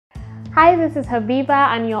Hi, this is Habiba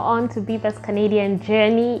and you're on to Biba's Canadian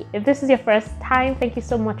Journey. If this is your first time, thank you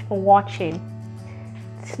so much for watching.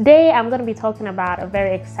 Today I'm going to be talking about a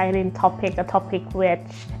very exciting topic, a topic which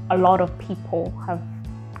a lot of people have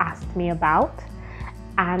asked me about.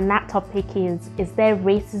 And that topic is there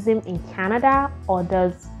racism in Canada, or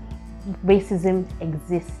does racism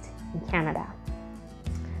exist in Canada?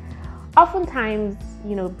 Oftentimes,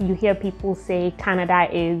 you hear people say Canada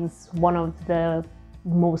is one of the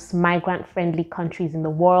most migrant-friendly countries in the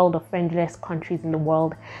world, or friendliest countries in the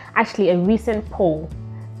world. Actually, a recent poll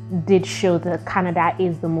did show that Canada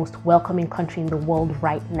is the most welcoming country in the world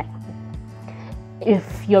right now.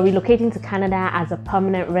 If you're relocating to Canada as a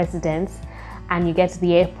permanent resident and you get to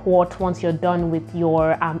the airport, once you're done with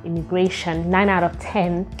your immigration, 9 out of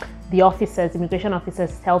 10, the immigration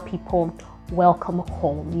officers tell people, welcome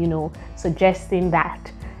home, suggesting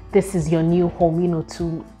that this is your new home,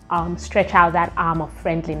 to stretch out that arm of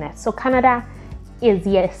friendliness. So Canada is,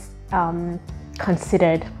 yes,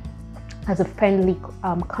 considered as a friendly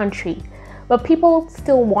country, but people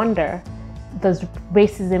still wonder, does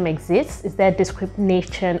racism exist? Is there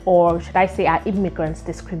discrimination, or should I say, are immigrants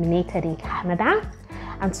discriminated in Canada?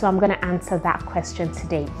 And so I'm going to answer that question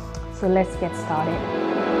today. So let's get started.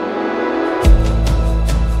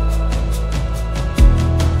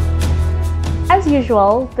 As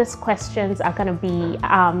usual, these questions are going to be,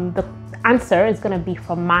 the answer is going to be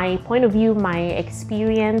from my point of view, my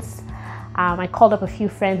experience. I called up a few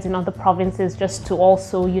friends in other provinces just to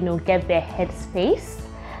also, get their headspace.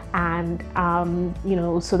 And,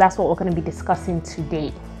 so that's what we're going to be discussing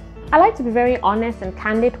today. I like to be very honest and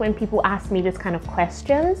candid when people ask me this kind of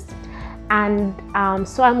questions. And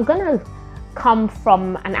so I'm going to come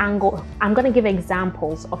from an angle. I'm going to give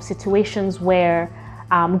examples of situations where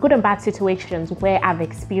good and bad situations where I've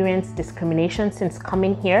experienced discrimination since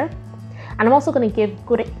coming here. And I'm also going to give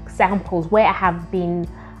good examples where I have been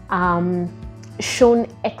shown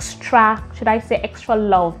extra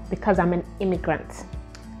love because I'm an immigrant.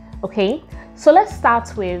 Okay, so let's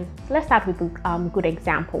start with good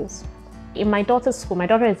examples. In my daughter's school, my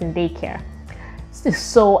daughter is in daycare.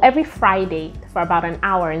 So every Friday for about an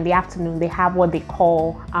hour in the afternoon, they have what they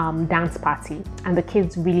call dance party, and the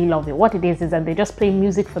kids really love it. What it is that they just play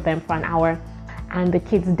music for them for an hour and the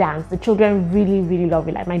kids dance. The children really, really love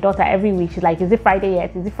it. Like my daughter, every week she's like, is it Friday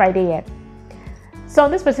yet? Is it Friday yet? So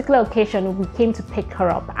on this particular occasion, we came to pick her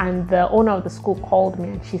up, and the owner of the school called me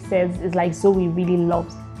and she says, it's like Zoe really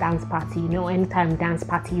loves dance party. Anytime dance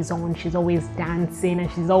party is on, she's always dancing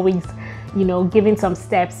and she's always, giving some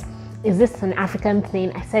steps. Is this an African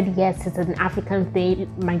thing? I said, yes, it's an African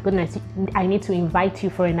thing. My goodness, I need to invite you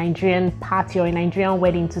for a Nigerian party or a Nigerian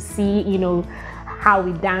wedding to see, how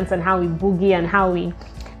we dance and how we boogie and how we...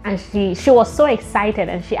 And she was so excited,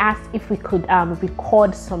 and she asked if we could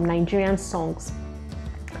record some Nigerian songs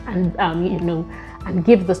and, and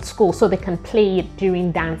give the school so they can play it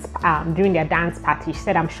during their dance party. She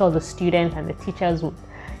said, I'm sure the students and the teachers would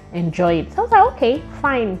enjoy it. So I was like, okay,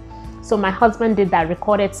 fine. So my husband did that,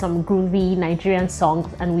 recorded some groovy Nigerian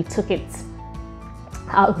songs, and we took it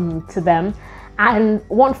to them. And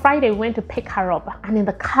one Friday we went to pick her up, and in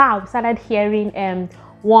the car we started hearing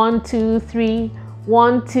 1, 2, 3,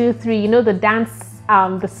 1, 2, 3. The dance,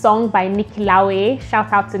 the song by Nikki Lawe.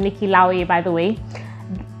 Shout out to Nikki Lawe, by the way.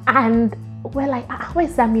 And we're like,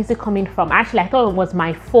 where's that music coming from? Actually, I thought it was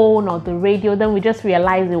my phone or the radio. Then we just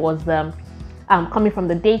realized it was coming from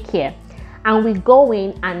the daycare. And we go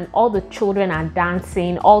in, and all the children are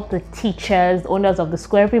dancing, all the teachers, owners of the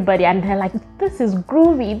school, everybody, and they're like, this is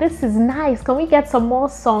groovy, this is nice, can we get some more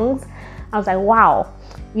songs? I was like, wow,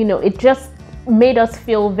 it just made us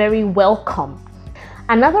feel very welcome.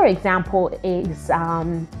 Another example is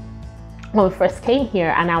when we first came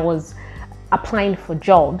here and I was applying for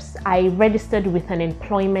jobs, I registered with an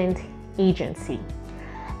employment agency.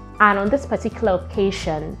 And on this particular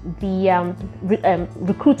occasion, the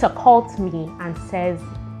recruiter calls me and says,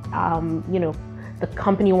 the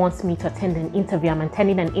company wants me to attend an interview. I'm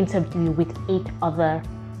attending an interview with 8 other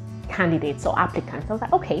candidates or applicants. I was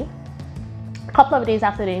like, okay. A couple of days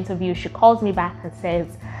after the interview, she calls me back and says,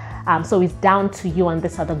 so it's down to you and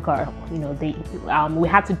this other girl. We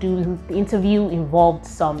had to do, the interview involved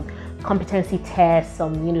some competency tests,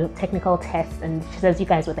 some, technical tests. And she says, you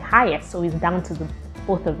guys were the highest. So it's down to the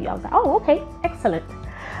both of you. I was like, oh, okay, excellent.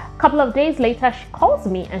 A couple of days later, she calls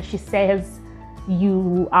me and she says,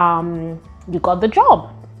 you got the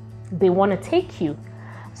job. They want to take you.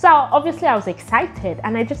 So obviously I was excited,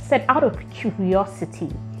 and I just said, out of curiosity,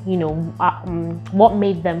 what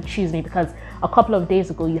made them choose me? Because a couple of days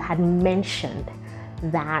ago you had mentioned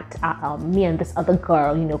that me and this other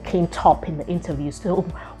girl, came top in the interview. So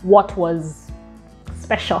what was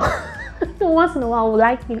special? Once in a while, we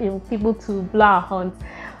like people to blow our horns.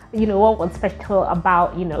 What was special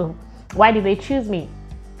about, why did they choose me?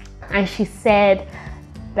 And she said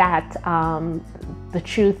that the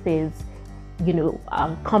truth is,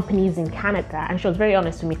 companies in Canada, and she was very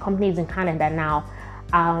honest with me, companies in Canada now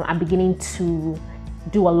are beginning to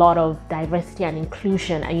do a lot of diversity and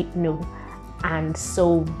inclusion, and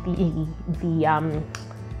so the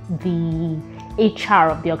HR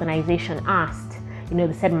of the organization asked,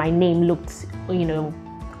 they said my name looked,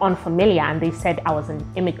 unfamiliar, and they said I was an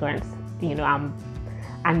immigrant,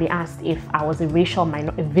 and they asked if I was a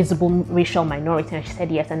visible racial minority, and she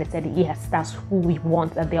said yes, and they said yes, that's who we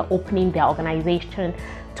want, that they're opening their organization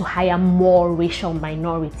to hire more racial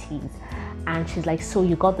minorities. And she's like, so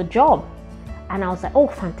you got the job? And I was like, oh,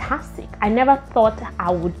 fantastic. I never thought I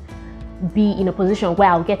would be in a position where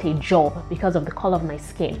I'll get a job because of the color of my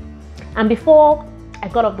skin. And before I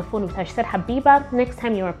got off the phone with her, she said, Habiba, next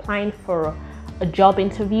time you're applying for a job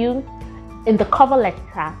interview, in the cover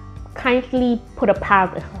letter, kindly put a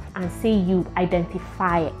paragraph and say you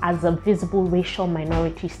identify as a visible racial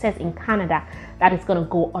minority. She says in Canada, that is going to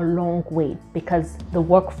go a long way because the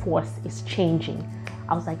workforce is changing.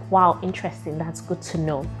 I was like, wow, interesting. That's good to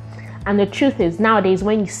know. And the truth is, nowadays,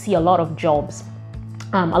 when you see a lot of jobs,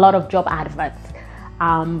 a lot of job adverts,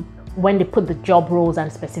 when they put the job roles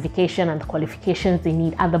and specification and the qualifications they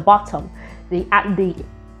need at the bottom, they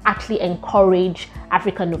actually encourage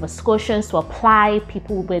African Nova Scotians to apply,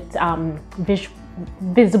 people with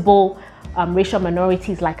visible racial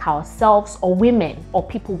minorities like ourselves, or women, or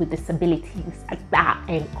people with disabilities that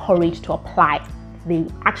are encouraged to apply. They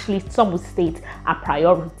actually, some would state a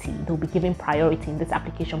priority. They'll be given priority in this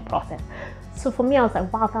application process. So for me, I was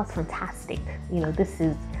like, wow, that's fantastic. This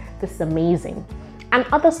is amazing. And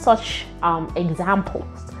other such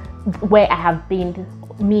examples where I have been,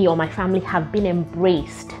 me or my family have been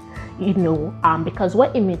embraced, because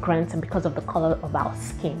we're immigrants and because of the color of our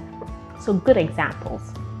skin. So good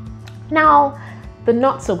examples. Now, the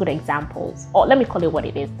not so good examples, or let me call it what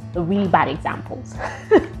it is, the really bad examples.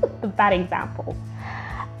 The bad examples.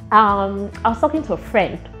 I was talking to a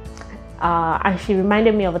friend and she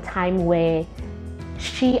reminded me of a time where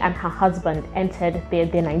she and her husband entered, they're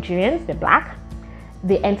Nigerians, they're black.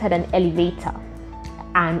 They entered an elevator,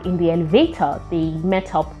 and in the elevator they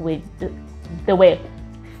met up with, there were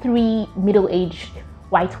 3 middle-aged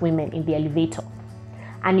white women in the elevator,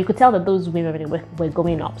 and you could tell that those women were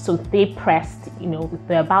going up. So they pressed,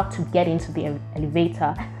 they're about to get into the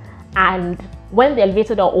elevator, and when the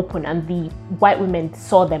elevator door opened and the white women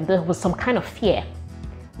saw them, there was some kind of fear.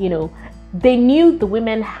 They knew the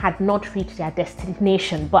women had not reached their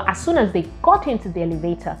destination, but as soon as they got into the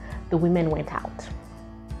elevator, the women went out.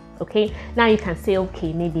 Okay, now you can say,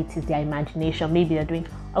 okay, maybe it is their imagination, maybe they're doing,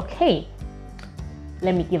 okay.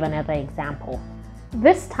 Let me give another example.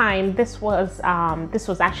 This time, this was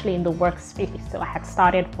actually in the workspace. So I had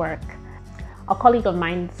started work. A colleague of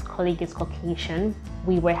mine's colleague is Caucasian.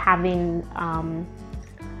 We were having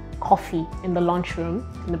coffee in the lunchroom,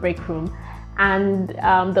 in the break room, and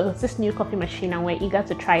there was this new coffee machine, and we're eager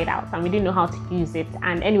to try it out, and we didn't know how to use it.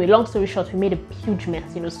 And anyway, long story short, we made a huge mess.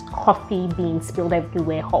 Coffee being spilled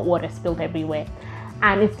everywhere, hot water spilled everywhere,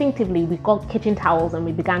 and instinctively we got kitchen towels and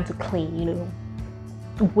we began to clean.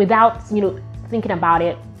 Without thinking about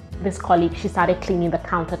it, this colleague, she started cleaning the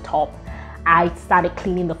countertop. I started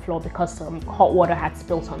cleaning the floor because some hot water had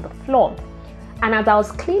spilled on the floor. And as I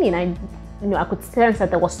was cleaning, I could sense that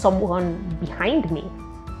there was someone behind me.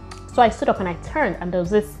 So I stood up and I turned, and there was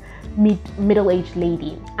this middle-aged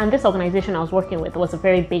lady. And this organization I was working with was a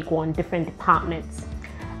very big one, different departments.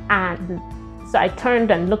 And so I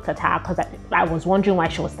turned and looked at her because I was wondering why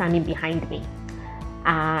she was standing behind me.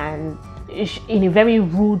 And in a very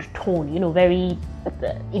rude tone, very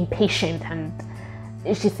impatient, and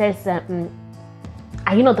she says, I'm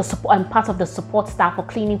part of the support staff or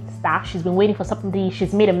cleaning staff. She's been waiting for somebody.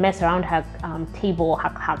 She's made a mess around her table,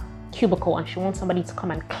 her cubicle, and she wants somebody to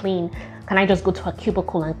come and clean. Can I just go to her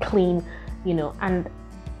cubicle and clean? And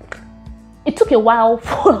it took a while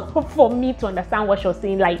for me to understand what she was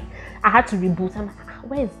saying. Like, I had to reboot. I'm like,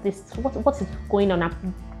 where is this? What is going on?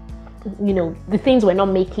 The things were not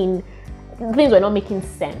making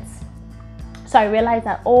sense. So I realized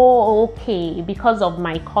that, oh, okay, because of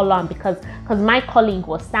my color, and because my colleague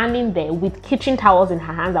was standing there with kitchen towels in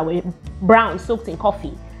her hands that were brown, soaked in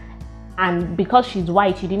coffee. And because she's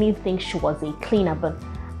white, you didn't think she was a cleaner.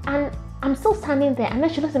 And I'm still standing there, and then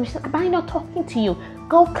she looks at me, she said, am I not talking to you?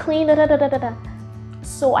 Go clean, da, da, da, da, da.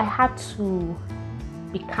 So I had to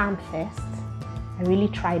be calm first. I I really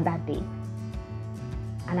tried that day.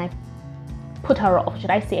 And I put her off.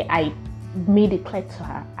 Should I say I made it clear to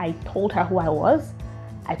her. I told her who I was.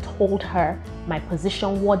 I told her my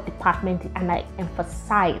position, what department, and I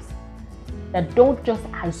emphasized that don't just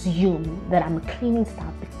assume that I'm a cleaning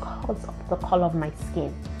staff because of the color of my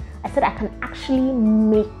skin. I said I can actually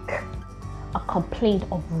make a complaint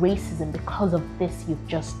of racism because of this you've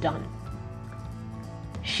just done.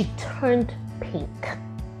 She turned pink.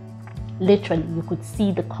 Literally, you could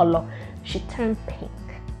see the color. She turned pink.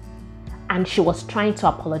 And she was trying to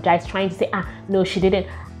apologize, trying to say, no, she didn't.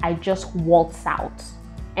 I just waltzed out.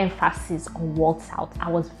 Emphasis on waltz out. I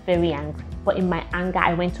was very angry. But in my anger,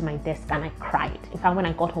 I went to my desk and I cried. In fact, when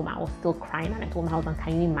I got home, I was still crying. And I told my husband,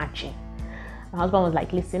 can you imagine? My husband was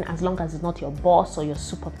like, listen, as long as it's not your boss or your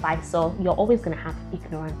supervisor, you're always going to have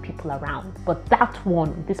ignorant people around. But that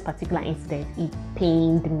one, this particular incident, it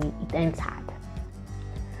pained me. It entered.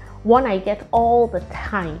 One I get all the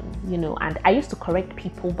time, and I used to correct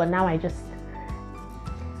people, but now it's,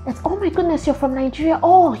 oh my goodness, you're from Nigeria.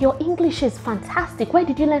 Oh, your English is fantastic. Where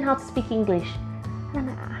did you learn how to speak English? And I'm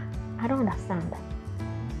like, I don't understand.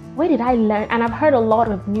 Where did I learn? And I've heard a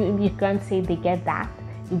lot of new immigrants say they get that.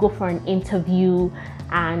 You go for an interview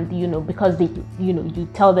and, because they, you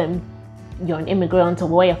tell them you're an immigrant or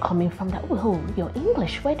where you're coming from, that, oh, your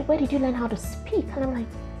English, where did you learn how to speak? And I'm like,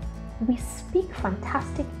 we speak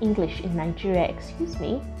fantastic English in Nigeria, excuse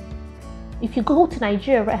me. If you go to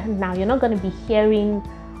Nigeria right now, you're not going to be hearing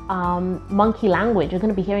monkey language, you're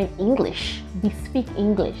going to be hearing English. We speak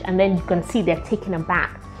English, and then you can see they're taken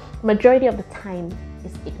aback. Majority of the time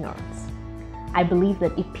is ignorance. I believe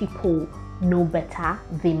that if people know better,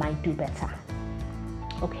 they might do better.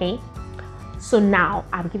 Okay, so now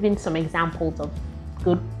I've given some examples of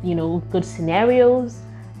good scenarios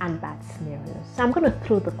and bad scenarios. So I'm going to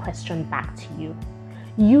throw the question back to you.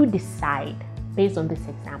 You decide, based on this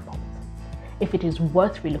example, if it is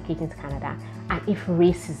worth relocating to Canada and if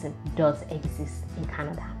racism does exist in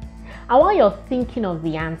Canada. And while you're thinking of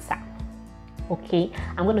the answer, okay,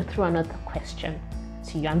 I'm going to throw another question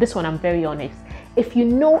to you. And this one, I'm very honest. If you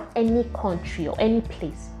know any country or any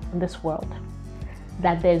place in this world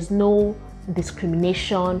that there's no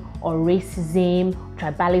discrimination or racism,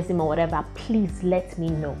 tribalism or whatever, please let me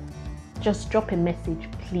know. Just drop a message,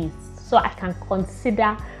 please, so I can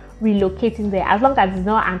consider relocating there. As long as it's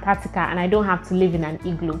not Antarctica and I don't have to live in an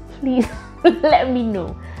igloo, please let me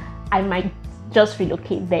know. I might just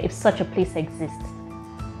relocate there if such a place exists,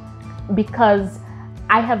 because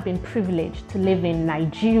I have been privileged to live in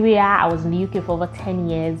Nigeria. I was in the UK for over 10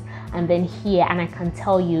 years and then here, and I can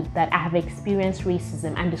tell you that I have experienced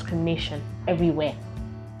racism and discrimination everywhere,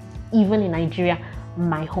 even in Nigeria,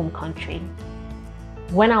 my home country.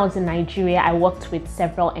 When I was in Nigeria, I worked with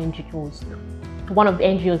several NGOs. One of the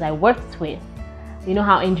NGOs I worked with, you know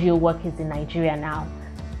how NGO work is in Nigeria now.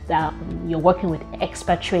 You're working with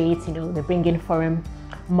expatriates, they bring in foreign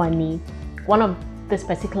money. One of this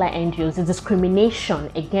particular NGOs, the discrimination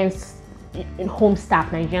against home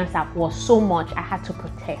staff, Nigerian staff, was so much I had to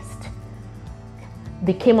protest.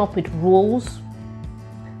 They came up with rules,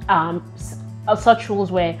 such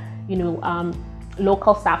rules where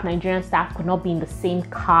local staff, Nigerian staff, could not be in the same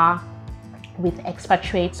car with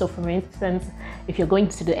expatriates. So for instance, if you're going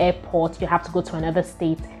to the airport, you have to go to another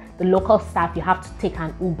state. The local staff, you have to take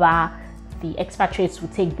an Uber. The expatriates will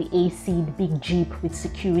take the AC, the big Jeep with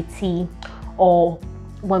security. Or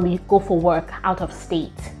when we go for work out of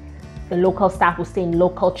state, the local staff will stay in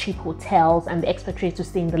local cheap hotels and the expatriates will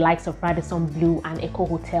stay in the likes of Radisson Blu and Echo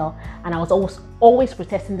Hotel. And I was always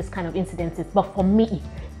protesting this kind of incidences. But for me,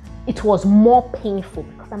 it was more painful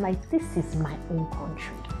because I'm like, this is my own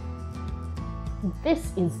country.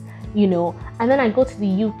 This is, and then I go to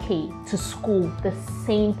the UK to school, the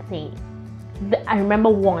same thing. I remember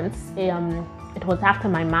once, it was after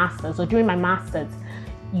my master's or during my master's,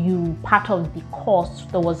 part of the course,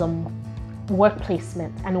 there was a work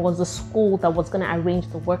placement, and it was a school that was going to arrange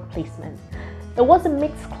the work placement. It was a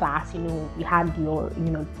mixed class, you had your,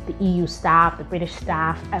 the EU staff, the British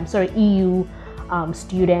staff, EU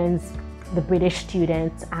students, the British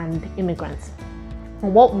students, and immigrants.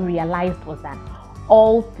 And what we realized was that I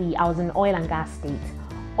was in oil and gas state,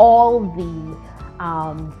 all the,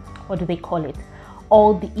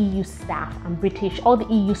 all the EU staff and all the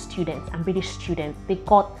EU students and British students, they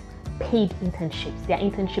got paid internships. Their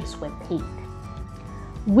internships were paid.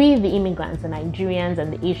 We, the immigrants, the Nigerians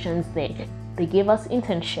and the Asians, they gave us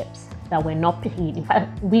internships that were not paid. In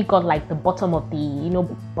fact, we got like the bottom of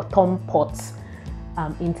the, bottom pots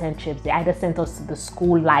internships. They either sent us to the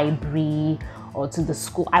school library or to the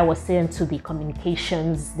school. I was sent to the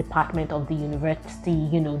communications department of the university,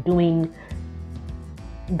 doing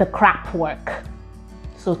the crap work,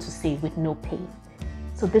 so to say, with no pay.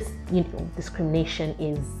 So this, discrimination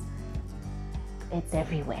it's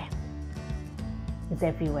everywhere. It's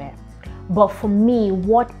everywhere. But for me,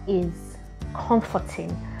 what is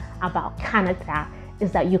comforting about Canada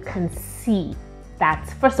is that you can see that,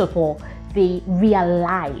 first of all, they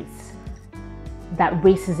realize that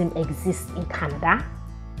racism exists in Canada.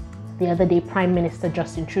 The other day, Prime Minister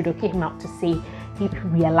Justin Trudeau came out to say he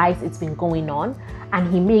realized it's been going on,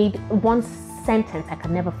 and he made one sentence I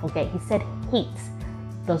can never forget. He said, hate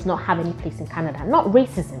does not have any place in Canada. Not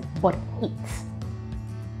racism, but hate.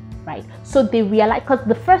 Right? So they realize, because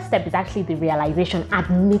the first step is actually the realization,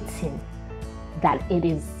 admitting that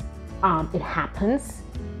it happens,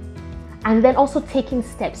 and then also taking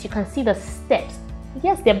steps. You can see the steps.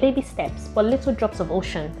 Yes, they're baby steps, but little drops of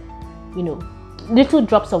ocean, little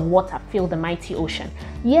drops of water fill the mighty ocean.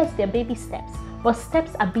 Yes, they're baby steps, but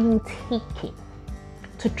steps are being taken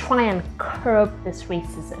to try and curb this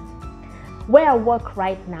racism. Where I work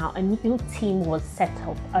right now, a new team was set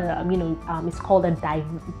up. It's called a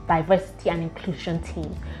diversity and inclusion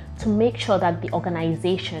team, to make sure that the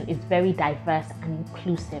organization is very diverse and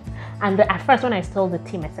inclusive. And at first, when I told the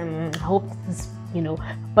team, I said, I hope this,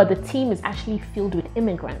 but the team is actually filled with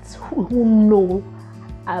immigrants who know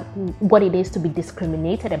what it is to be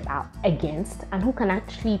discriminated against, and who can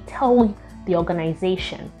actually tell the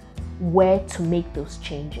organization where to make those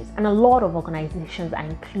changes. And a lot of organizations are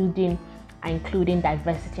including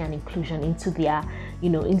diversity and inclusion into their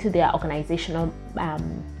organizational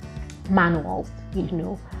manuals,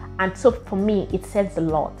 And so for me, it says a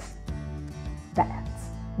lot that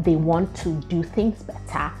they want to do things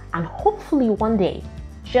better, and hopefully one day,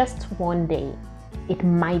 just one day, it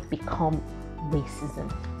might become racism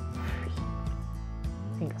free.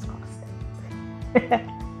 Fingers crossed.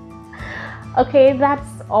 Okay,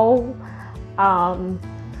 that's all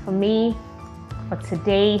for me for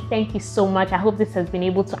today. Thank you so much. I hope this has been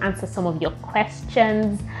able to answer some of your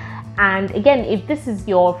questions. And again, if this is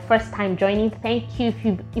your first time joining, thank you.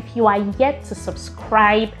 If you are yet to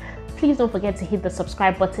subscribe, please don't forget to hit the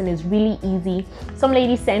subscribe button. It's really easy. A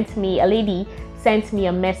lady sent me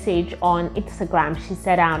a message on Instagram. She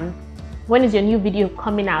said, when is your new video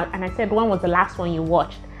coming out? And I said, when was the last one you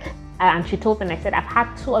watched? And she told me, and I said, I've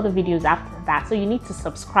had 2 other videos after that. So you need to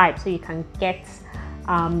subscribe so you can get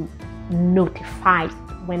notified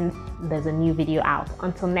when there's a new video out.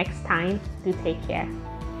 Until next time, do take care.